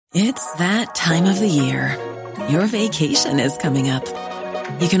It's that time of the year. Your vacation is coming up.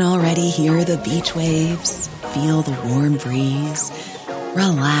 You can already hear the beach waves, feel the warm breeze,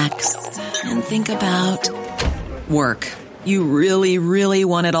 relax, and think about work. You really, really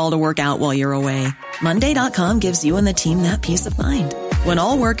want it all to work out while you're away. Monday.com gives you and the team that peace of mind. When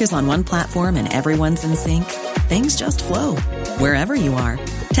all work is on one platform and everyone's in sync, things just flow. Wherever you are,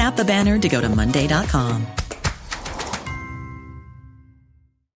 tap the banner to go to Monday.com.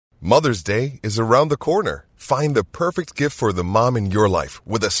 Mother's Day is around the corner. Find the perfect gift for the mom in your life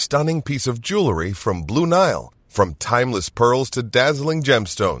with a stunning piece of jewelry from Blue Nile. From timeless pearls to dazzling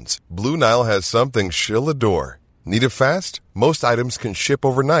gemstones, Blue Nile has something she'll adore. Need it fast? Most items can ship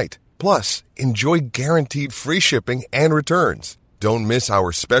overnight. Plus, enjoy guaranteed free shipping and returns. Don't miss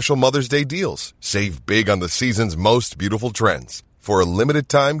our special Mother's Day deals. Save big on the season's most beautiful trends. For a limited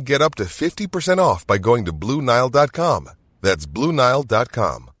time, get up to 50% off by going to BlueNile.com. That's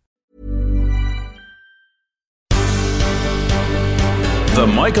BlueNile.com. The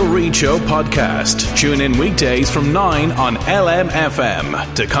Michael Reid Show podcast. Tune in weekdays from 9 on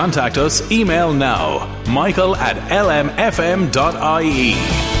LMFM. To contact us, email now, michael@lmfm.ie.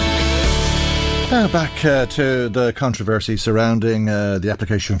 Now back to the controversy surrounding the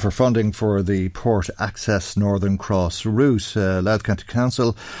application for funding for the Port Access Northern Cross route. Louth County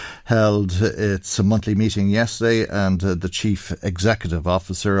Council held its monthly meeting yesterday, and the Chief Executive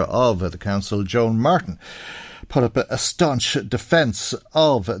Officer of the Council, Joan Martin, put up a staunch defence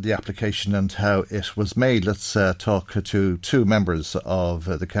of the application and how it was made. Let's talk to two members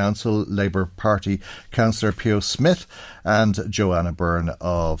of the Council, Labour Party Councillor Pio Smith and Joanna Byrne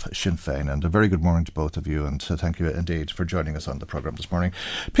of Sinn Féin. And a very good morning to both of you, and thank you indeed for joining us on the programme this morning.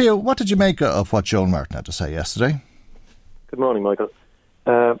 Pio, what did you make of what Joan Martin had to say yesterday? Good morning, Michael.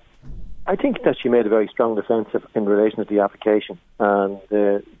 I think that she made a very strong defence in relation to the application and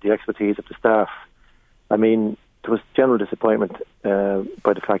the expertise of the staff. I mean, there was general disappointment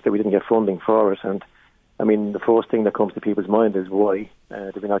by the fact that we didn't get funding for it. And, I mean, the first thing that comes to people's mind is why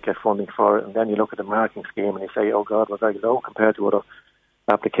did we not get funding for it? And then you look at the marking scheme and you say, oh, God, we're very low compared to other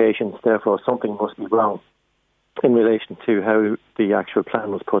applications. Therefore, something must be wrong in relation to how the actual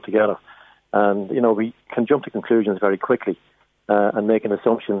plan was put together. And, you know, we can jump to conclusions very quickly and make an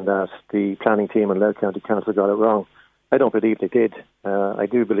assumption that the planning team and Louth County Council got it wrong. I don't believe they did. I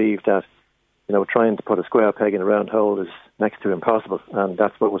do believe that, you know, trying to put a square peg in a round hole is next to impossible, and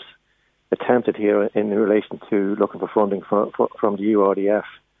that's what was attempted here in relation to looking for funding from the URDF.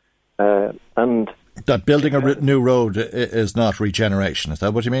 And that building a new road is not regeneration, is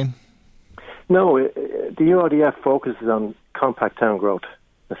that what you mean? No, the URDF focuses on compact town growth.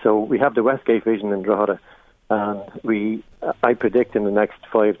 So we have the Westgate vision in Drogheda, and I predict in the next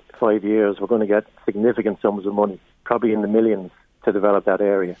five years we're going to get significant sums of money, probably in the millions, to develop that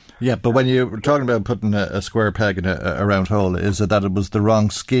area. Yeah, but when you were talking about putting a square peg in a round hole, is it that it was the wrong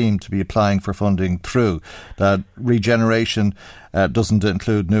scheme to be applying for funding through? That regeneration doesn't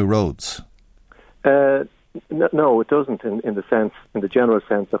include new roads? No, it doesn't in the general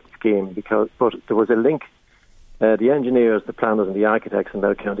sense of the scheme, but there was a link. The engineers, the planners and the architects in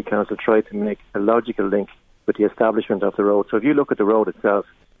Louth County Council tried to make a logical link with the establishment of the road. So if you look at the road itself,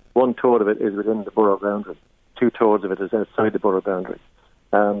 1/3 of it is within the borough boundary. 2/3 of it is outside the borough boundary.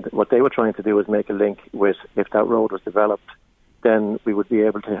 And what they were trying to do was make a link with, if that road was developed, then we would be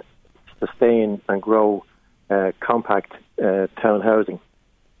able to sustain and grow compact town housing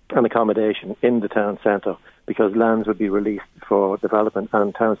and accommodation in the town centre, because lands would be released for development,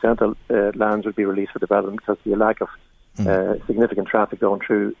 and town centre lands would be released for development because of the lack of significant traffic going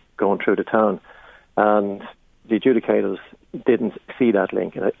through the town. And the adjudicators didn't see that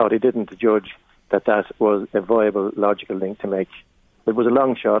link, or they didn't judge that was a viable, logical link to make. It was a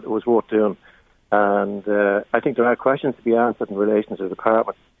long shot. It was worth doing. And I think there are questions to be answered in relation to the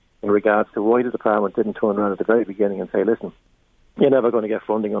department in regards to why the department didn't turn around at the very beginning and say, listen, you're never going to get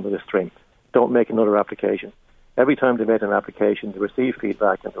funding under this stream. Don't make another application. Every time they made an application, they received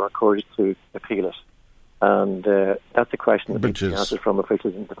feedback and they were encouraged to appeal it. And that's a question that needs to be answered from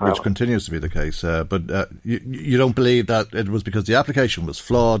officials in the department. Which continues to be the case. But you don't believe that it was because the application was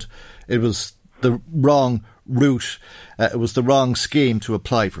flawed, it was the wrong route, it was the wrong scheme to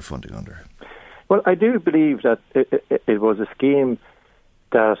apply for funding under? Well, I do believe that it was a scheme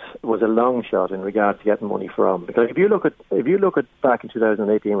that was a long shot in regard to getting money from. Because if you look at back in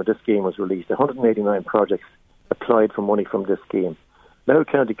 2018 when this scheme was released, 189 projects applied for money from this scheme. Louth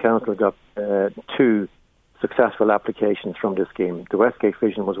County Council got 2 successful applications from this scheme. The Westgate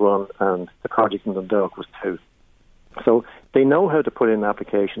Vision was 1 and the project in Dundalk was 2. So they know how to put in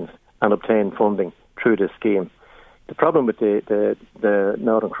applications and obtain funding through this scheme. the problem with the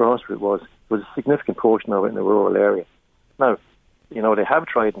Northern Cross route was a significant portion of it in the rural area. Now, they have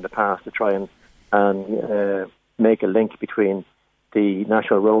tried in the past to try and make a link between the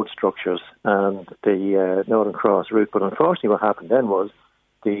national road structures and the Northern Cross route, but unfortunately what happened then was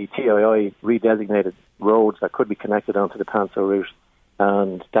the TII redesignated roads that could be connected onto the Panso route,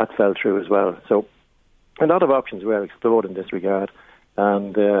 and that fell through as well. So a lot of options were explored in this regard,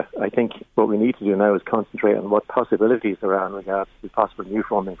 and I think what we need to do now is concentrate on what possibilities there are in regards to possible new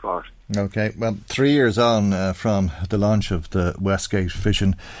funding for it. OK, well, 3 years on from the launch of the Westgate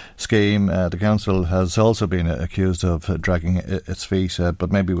Vision Scheme, the Council has also been accused of dragging its feet,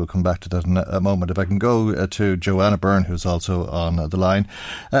 but maybe we'll come back to that in a moment. If I can go to Joanna Byrne, who's also on the line.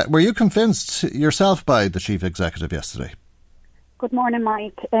 Were you convinced yourself by the Chief Executive yesterday? Good morning,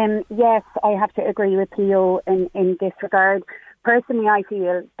 Mike. Yes, I have to agree with Theo in this regard. Personally, I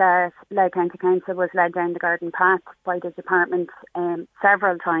feel that Louth County Council was led down the garden path by the department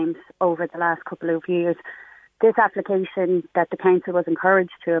several times over the last couple of years. This application that the council was encouraged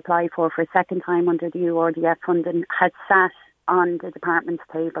to apply for a second time under the URDF funding had sat on the department's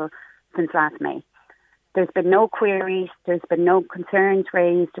table since last May. There's been no queries, there's been no concerns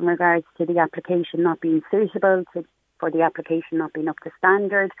raised in regards to the application not being suitable, for the application not being up to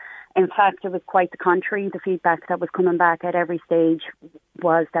standard. In fact, it was quite the contrary. The feedback that was coming back at every stage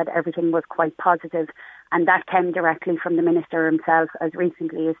was that everything was quite positive, and that came directly from the Minister himself as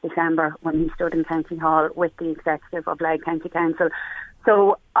recently as December when he stood in County Hall with the executive of Louth County Council.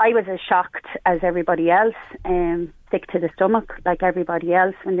 So I was as shocked as everybody else, sick to the stomach like everybody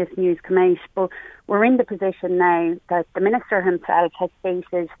else when this news came out. But we're in the position now that the Minister himself has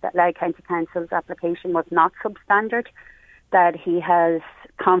stated that Louth County Council's application was not substandard, that he has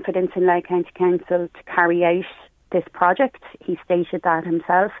confidence in Louth County Council to carry out this project. He stated that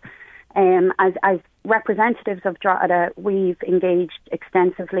himself. As representatives of Drogheda, we've engaged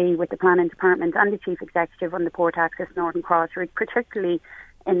extensively with the Planning Department and the Chief Executive on the Port Access Northern Cross route, particularly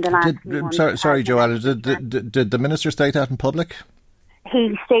in the last few months. Sorry, Joanna, did the Minister state that in public?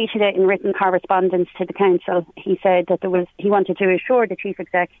 He stated it in written correspondence to the Council. He said that he wanted to assure the Chief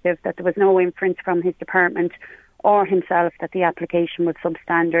Executive that there was no inference from his department or himself that the application was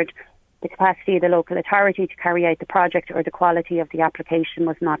substandard. The capacity of the local authority to carry out the project or the quality of the application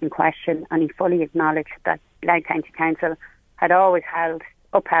was not in question, and he fully acknowledged that Louth County Council had always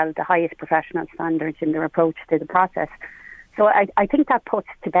upheld the highest professional standards in their approach to the process. So I think that puts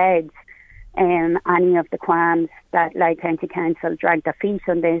to bed any of the qualms that Louth County Council dragged their feet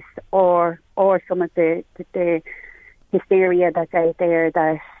on this, or some of the hysteria that's out there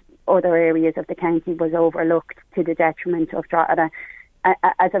that other areas of the county was overlooked to the detriment of Drogheda.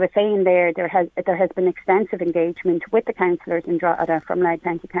 As I was saying there has been extensive engagement with the councillors in Drogheda from Louth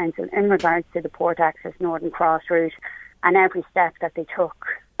County Council in regards to the Port Access Northern Cross route, and every step that they took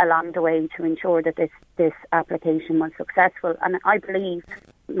along the way to ensure that this application was successful. And I believe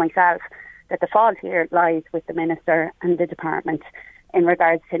myself that the fault here lies with the Minister and the department in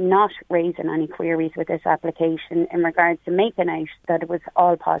regards to not raising any queries with this application, in regards to making out that it was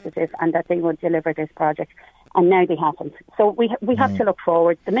all positive and that they would deliver this project. And now they haven't. So we have to look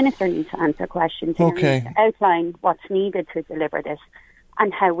forward. The Minister needs to answer questions. Okay. To outline what's needed to deliver this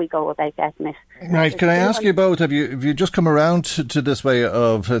and how we go about getting it. Right. Can I ask you both, have you just come around to this way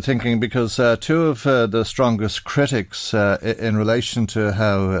of thinking? Because two of the strongest critics in relation to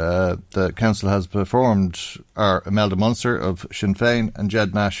how the council has performed are Imelda Munster of Sinn Féin and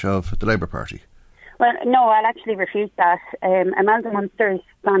Jed Nash of the Labour Party. Well, no, I'll actually refute that. Imelda Munster's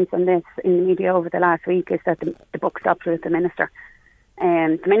stance on this in the media over the last week is that the buck stops with the Minister.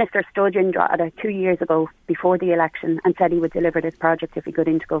 The Minister stood in Drogheda 2 years ago before the election and said he would deliver this project if he got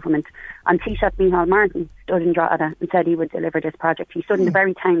into government. And Taoiseach Micheál Martin stood in Drogheda and said he would deliver this project. He stood in the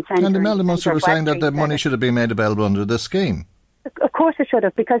very town centre. And Imelda Munster was saying that the money should have been made available under this scheme. Of course it should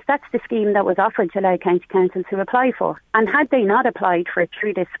have, because that's the scheme that was offered to Louth County Council to apply for. And had they not applied for it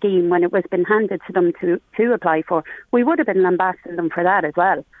through this scheme when it was been handed to them to apply for, we would have been lambasting them for that as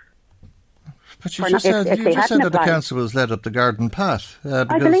well. But you just said that the council was led up the garden path. I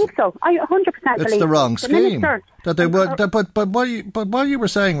believe so. I 100% believe it's the wrong scheme. That they would. But what you were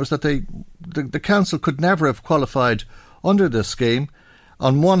saying was that the council could never have qualified under this scheme,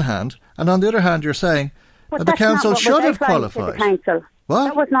 on one hand, and on the other hand, you're saying that the council should have qualified.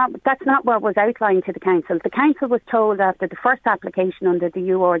 What? That's not what was outlined to the council. The council was told after the first application under the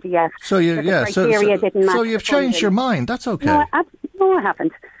URDF didn't match. So you've changed your mind. That's okay. No, I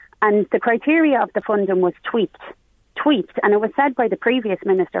haven't. And the criteria of the funding was tweaked tweaked, and it was said by the previous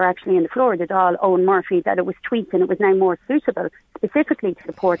minister actually in the floor, the Dáil, Owen Murphy, that it was tweaked and it was now more suitable specifically to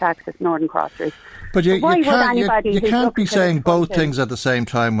the Port Access Northern Cross route. But you can't be saying both things at the same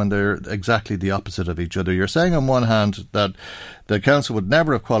time when they're exactly the opposite of each other. You're saying on one hand that the council would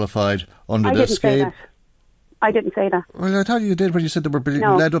never have qualified under this scheme. I didn't say that. Well, I thought you did when you said they were being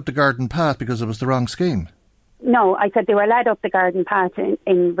led up the garden path because it was the wrong scheme. No, I said they were led up the garden path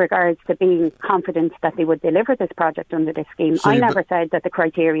in regards to being confident that they would deliver this project under this scheme. I never said that the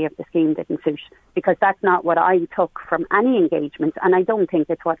criteria of the scheme didn't suit, because that's not what I took from any engagement, and I don't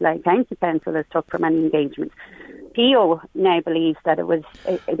think it's what Louth County Council has took from any engagement. PO now believes that it was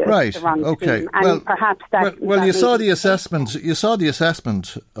the wrong scheme, and perhaps that. Well, you saw the assessment. You saw the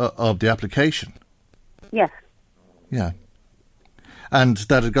assessment of the application. Yes. Yeah. And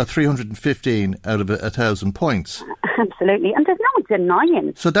that it got 315 out of 1,000 points. Absolutely. And there's no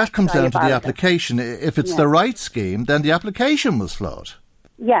denying. So that comes down to the application. If it's the right scheme, then the application was flawed.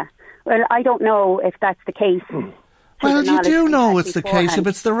 Yeah. Well, I don't know if that's the case. Well, you do know it's the case. If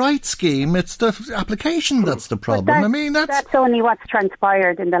it's the right scheme, it's the application that's the problem. That's only what's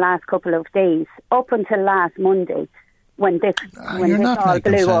transpired in the last couple of days. Up until last Monday, when this all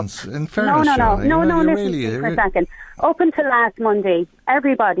blew up. In fairness, no, listen for a second. Up until last Monday,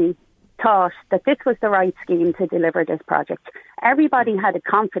 everybody thought that this was the right scheme to deliver this project. Everybody had a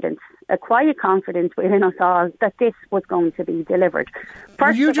quiet confidence within us all that this was going to be delivered.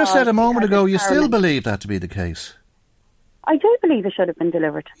 But you just said a moment ago you still believe that to be the case. I do believe it should have been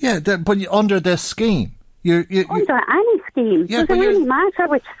delivered. Yeah, but under this scheme. Under any scheme. Does it really matter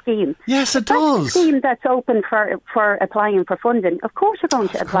which scheme? Yes, it does. The scheme that's open for applying for funding, of course you're going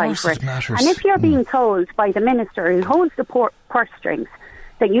to apply for it. Matters. And if you're being told by the minister who holds the purse strings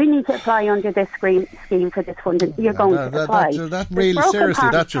that you need to apply under this scheme for this funding, you're going to apply. That really, seriously,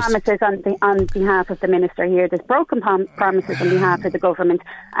 that's just... promises on behalf of the minister here. There's broken promises on behalf of the government.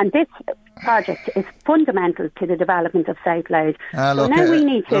 And this project is fundamental to the development of South Louth. We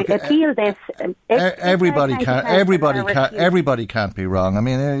need to appeal this. Everybody can't be wrong. I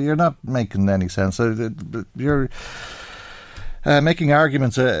mean, you're not making any sense. You're making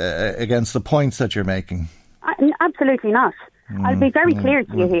arguments against the points that you're making. Absolutely not. I'll be very clear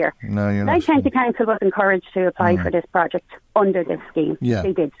to you here. No, you're not. Louth County Council was encouraged to apply for this project under this scheme. Yeah.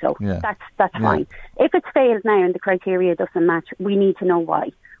 They did so. Yeah. That's fine. If it's failed now and the criteria doesn't match, we need to know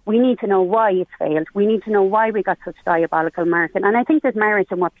why. We need to know why it's failed. We need to know why we got such diabolical marking. And I think there's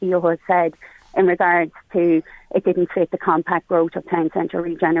merit in what Pio has said in regards to it didn't fit the compact growth of town centre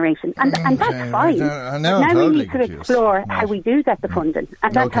regeneration. And that's fine. Now we need to explore how we do get the funding.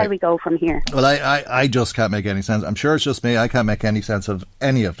 And that's how we go from here. Well, I just can't make any sense. I'm sure it's just me. I can't make any sense of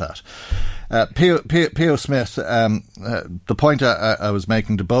any of that. Pio Smith, the point I was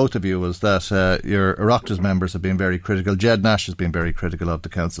making to both of you was that your Oireachtas members have been very critical. Jed Nash has been very critical of the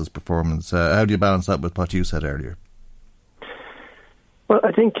council's performance. How do you balance that with what you said earlier? Well,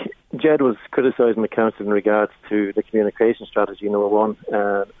 I think Jed was criticising the council in regards to the communication strategy, number one,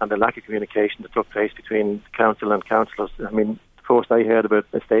 and the lack of communication that took place between council and councillors. I mean, first I heard about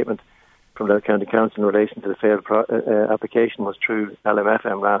a statement from the County Council in relation to the failed application was through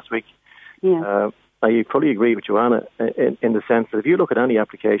LMFM last week. Yeah. I fully agree with Joanna in the sense that if you look at any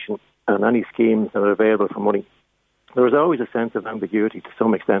application and any schemes that are available for money, there is always a sense of ambiguity to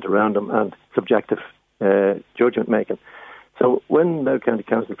some extent around them and subjective judgment making. So when Louth County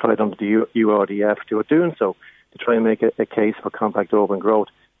Council applied under the URDF, they were doing so to try and make a case for compact urban growth,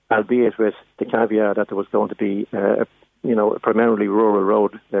 albeit with the caveat that there was going to be a primarily rural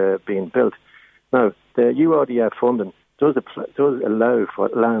road being built. Now, the URDF funding does allow for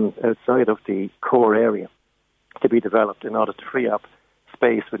land outside of the core area to be developed in order to free up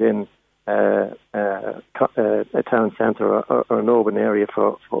space within a town centre or an urban area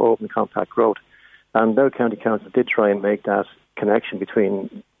for urban compact growth. And Louth County Council did try and make that connection between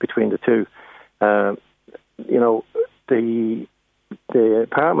the two. The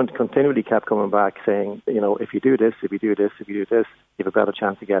Parliament continually kept coming back saying, if you do this, you have a better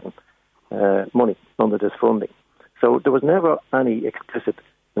chance of getting money under this funding. So there was never any explicit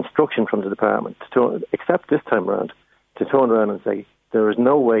instruction from the department, except this time around, to turn around and say, there is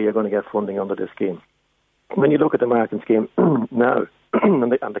no way you're going to get funding under this scheme. When you look at the marking scheme now,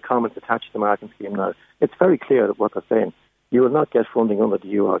 and the comments attached to the marking scheme now, it's very clear that what they're saying. You will not get funding under the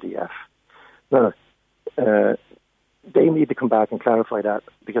URDF. Now, they need to come back and clarify that,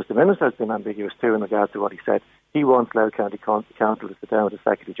 because the Minister has been ambiguous too in regards to what he said. He wants Louth County Council to sit down with the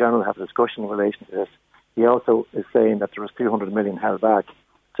Secretary General and have a discussion in relation to this. He also is saying that there was 200 million held back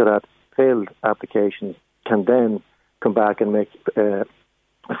so that failed applications can then come back and make a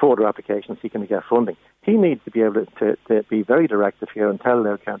further application seeking to get funding. He needs to be able to be very directive here and tell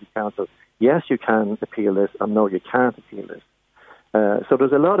Louth County Council, yes, you can appeal this, and no, you can't appeal this. So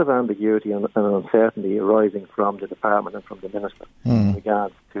there's a lot of ambiguity and uncertainty arising from the department and from the minister in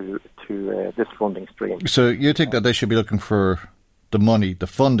regards to this funding stream. So you think that they should be looking for the money, the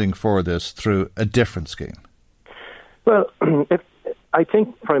funding for this through a different scheme? Well, I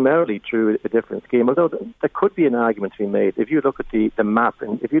think primarily through a different scheme, although there could be an argument to be made. If you look at the map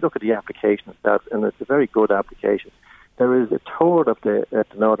and if you look at the application itself, and it's a very good application, there is a tour of the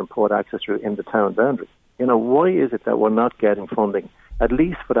Northern Port Access Route in the town boundary. Why is it that we're not getting funding, at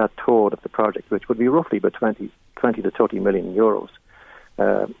least for that tour of the project, which would be roughly about 20 to 30 million euros?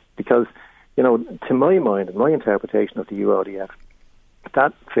 Because, to my mind and my interpretation of the UODF,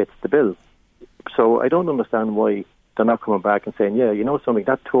 that fits the bill. So I don't understand why they're not coming back and saying, something,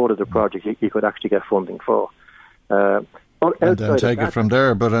 that tour of the project you could actually get funding for. And then take it from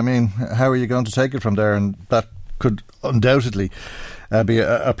there. But, how are you going to take it from there? And that could undoubtedly be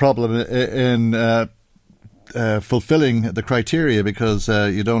a problem in fulfilling the criteria, because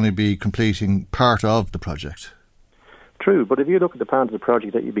you'd only be completing part of the project. True, but if you look at the part of the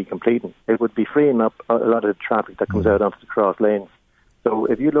project that you'd be completing, it would be freeing up a lot of the traffic that comes out onto the cross lanes. So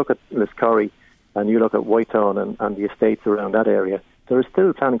if you look at Liscorry and you look at Whitetown and the estates around that area, there is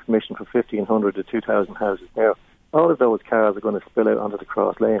still planning permission for 1,500 to 2,000 houses there. All of those cars are going to spill out onto the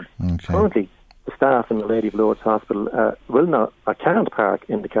cross lane. Okay. Currently, the staff in the Lady of Lourdes Hospital can't park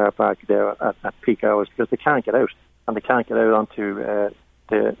in the car park there at peak hours because they can't get out, and they can't get out onto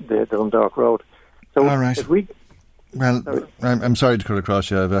the Dundalk Road. So all right. if we... Well, I'm sorry to cut across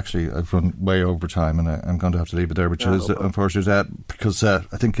you. I've run way over time, and I'm going to have to leave it there, which is unfortunate, because I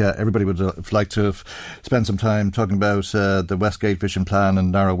think everybody would like to have spent some time talking about the Westgate Vision Plan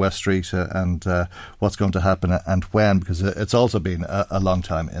and Narrow West Street and what's going to happen and when, because it's also been a long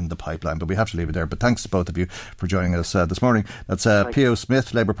time in the pipeline. But we have to leave it there. But thanks to both of you for joining us this morning. That's P.O.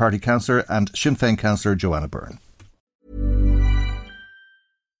 Smith, Labour Party councillor, and Sinn Féin councillor Joanna Byrne.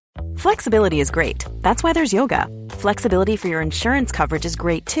 Flexibility is great. That's why there's yoga. Flexibility for your insurance coverage is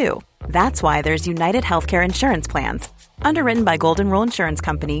great too. That's why there's United Healthcare Insurance Plans. Underwritten by Golden Rule Insurance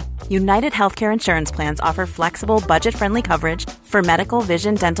Company, United Healthcare Insurance Plans offer flexible, budget-friendly coverage for medical,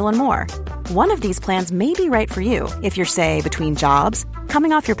 vision, dental, and more. One of these plans may be right for you if you're, say, between jobs,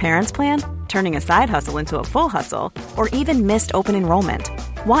 coming off your parents' plan, turning a side hustle into a full hustle, or even missed open enrollment.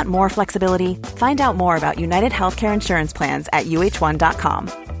 Want more flexibility? Find out more about United Healthcare Insurance Plans at uh1.com.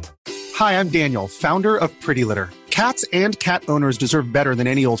 Hi, I'm Daniel, founder of Pretty Litter. Cats and cat owners deserve better than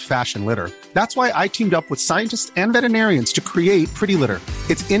any old-fashioned litter. That's why I teamed up with scientists and veterinarians to create Pretty Litter.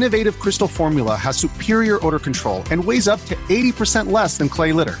 Its innovative crystal formula has superior odor control and weighs up to 80% less than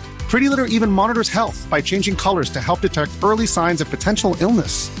clay litter. Pretty Litter even monitors health by changing colors to help detect early signs of potential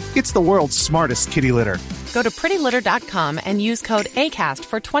illness. It's the world's smartest kitty litter. Go to prettylitter.com and use code ACAST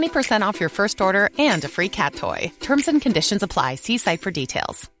for 20% off your first order and a free cat toy. Terms and conditions apply. See site for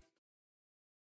details.